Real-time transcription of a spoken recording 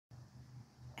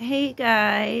Hey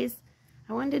guys,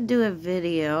 I wanted to do a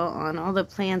video on all the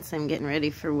plants I'm getting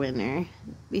ready for winter.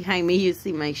 Behind me you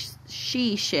see my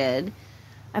she shed.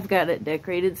 I've got it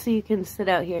decorated so you can sit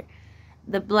out here.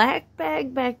 The black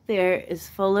bag back there is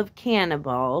full of canna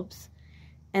bulbs,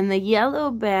 and the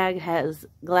yellow bag has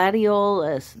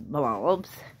gladiolus bulbs.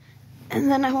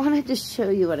 And then I wanted to show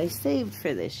you what I saved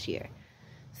for this year.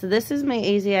 So this is my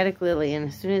Asiatic lily, and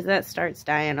as soon as that starts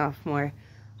dying off more,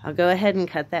 I'll go ahead and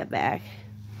cut that back.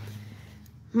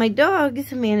 My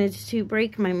dogs managed to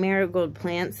break my marigold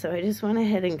plants, so I just went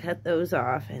ahead and cut those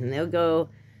off, and they'll go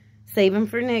save them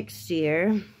for next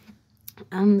year.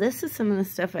 This is some of the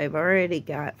stuff I've already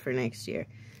got for next year.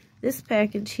 This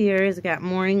package here has got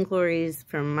morning glories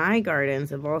from my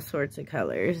gardens of all sorts of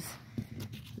colors.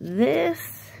 This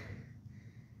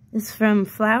is from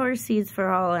Flower Seeds for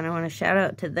All, and I want to shout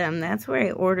out to them. That's where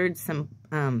I ordered some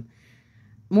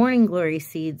morning glory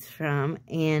seeds from,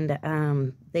 and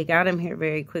they got them here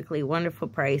very quickly. Wonderful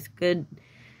price, good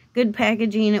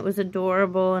packaging. It was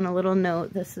adorable, and a little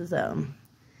note. This is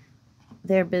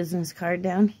their business card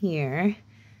down here.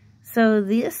 So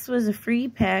this was a free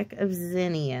pack of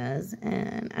zinnias,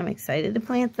 and I'm excited to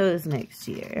plant those next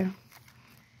year.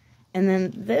 And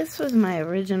then this was my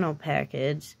original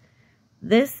package.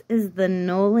 This is the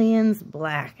Nolians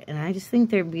Black, and I just think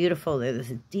they're beautiful. They're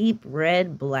this deep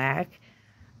red black,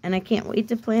 and I can't wait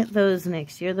to plant those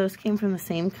next year. Those came from the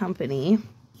same company.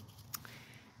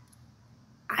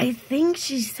 I think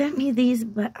she sent me these,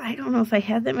 but I don't know if I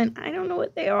had them, and I don't know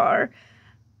what they are.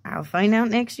 I'll find out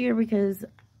next year because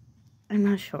I'm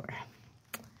not sure.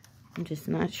 I'm just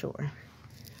not sure.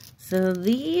 So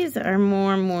these are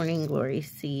more morning glory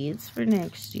seeds for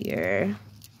next year.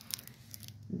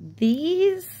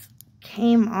 These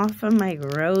came off of my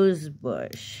rose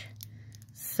bush.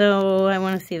 So I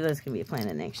want to see if those can be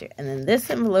planted next year. And then this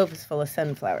envelope is full of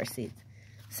sunflower seeds.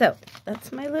 So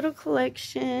that's my little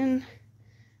collection.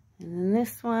 And then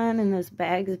this one and those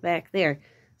bags back there.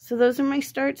 So those are my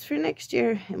starts for next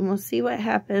year, and we'll see what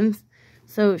happens.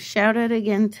 So shout out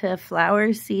again to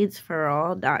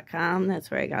flowerseedsforall.com.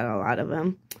 That's where I got a lot of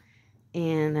them.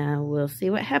 And we'll see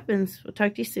what happens. We'll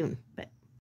talk to you soon. Bye.